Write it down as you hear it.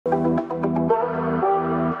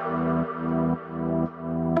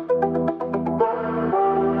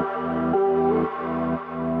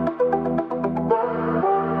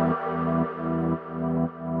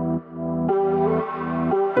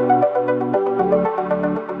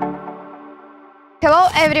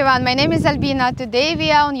everyone, my name is Albina. Today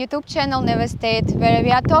we are on YouTube channel Never State, where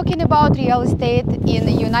we are talking about real estate in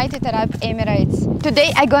the United Arab Emirates.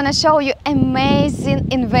 Today I'm gonna show you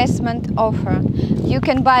amazing investment offer. You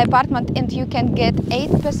can buy apartment and you can get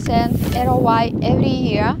 8% ROI every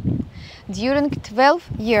year during 12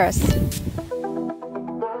 years.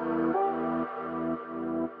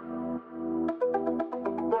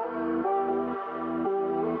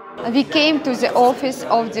 We came to the office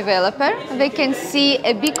of developer. We can see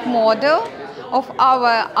a big model of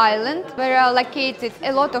our island where are located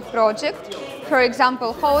a lot of projects. For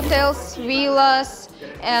example, hotels, villas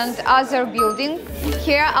and other buildings.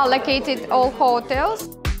 Here are located all hotels.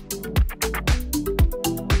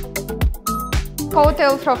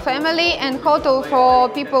 Hotel for family and hotel for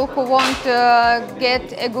people who want to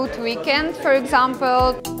get a good weekend, for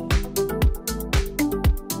example.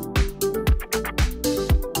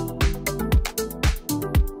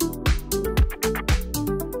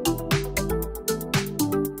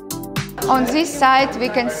 On this side we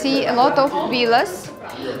can see a lot of villas.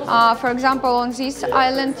 For example, on this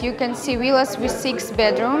island you can see villas with 6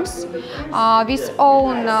 bedrooms, with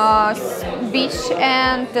own beach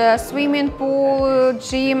and swimming pool,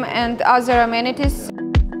 gym and other amenities.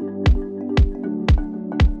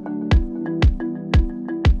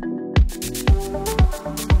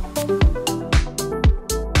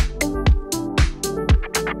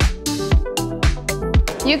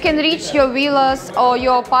 You can reach your villas or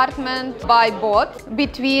your apartment by boat.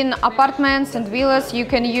 Between apartments and villas you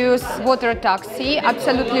can use water taxi,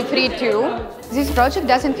 absolutely free too. This project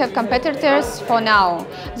doesn't have competitors for now.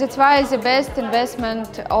 That's why it's the best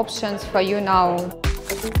investment options for you now.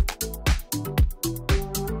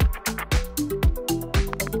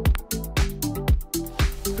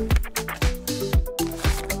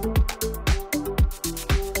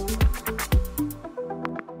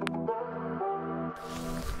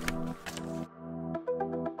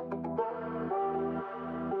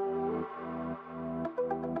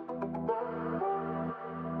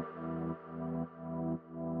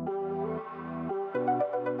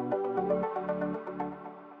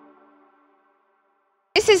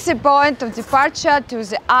 This is the point of departure to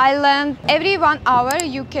the island. Every 1 hour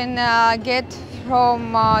you can get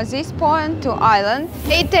from this point to island.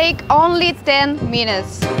 They take only 10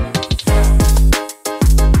 minutes.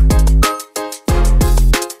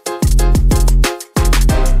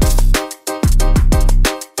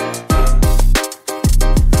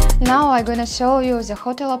 Now I'm gonna show you the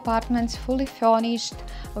hotel apartments fully furnished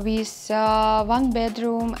with 1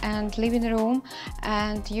 bedroom and living room,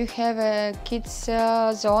 and you have a kids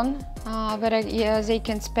zone where they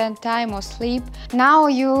can spend time or sleep. Now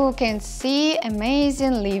you can see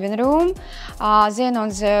amazing living room. Then on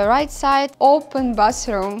the right side, open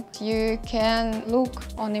bathroom. You can look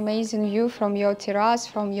on amazing view from your terrace,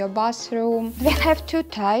 from your bathroom. We have 2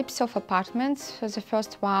 types of apartments. So the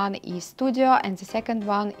first one is studio and the second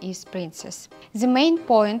one is princess. The main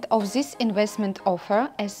point of this investment offer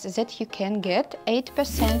is that you can get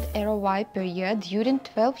 8% ROI per year during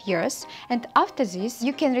 12 years, and after this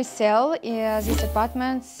you can resell these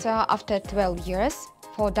apartments after 12 years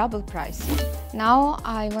for double price. Now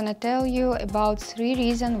I want to tell you about 3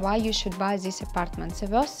 reasons why you should buy these apartments.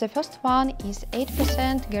 The first one is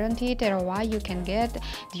 8% guaranteed ROI you can get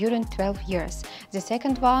during 12 years. The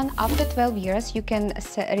second one, after 12 years you can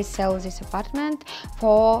resell this apartment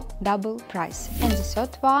for double price. And the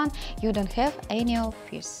third one, you don't have annual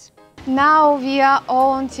fees. Now we are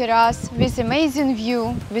on terrace with amazing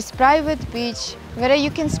view, with private beach, where you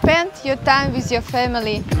can spend your time with your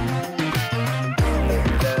family.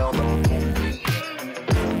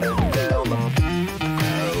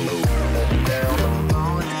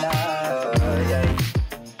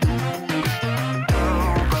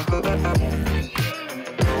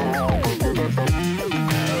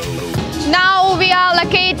 Now we are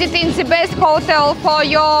located in the best hotel for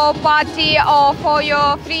your party or for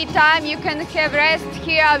your free time. You can have rest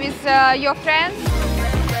here with your friends.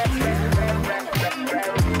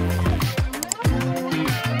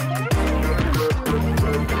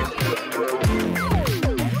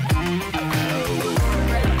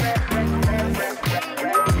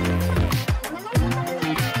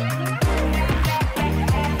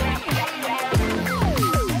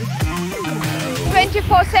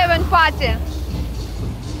 #24/7 party.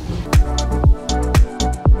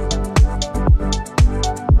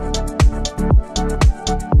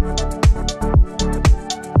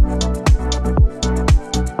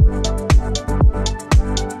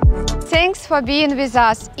 Thanks for being with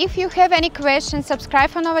us. If you have any questions,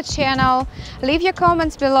 subscribe on our channel, leave your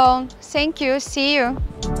comments below. Thank you, see you.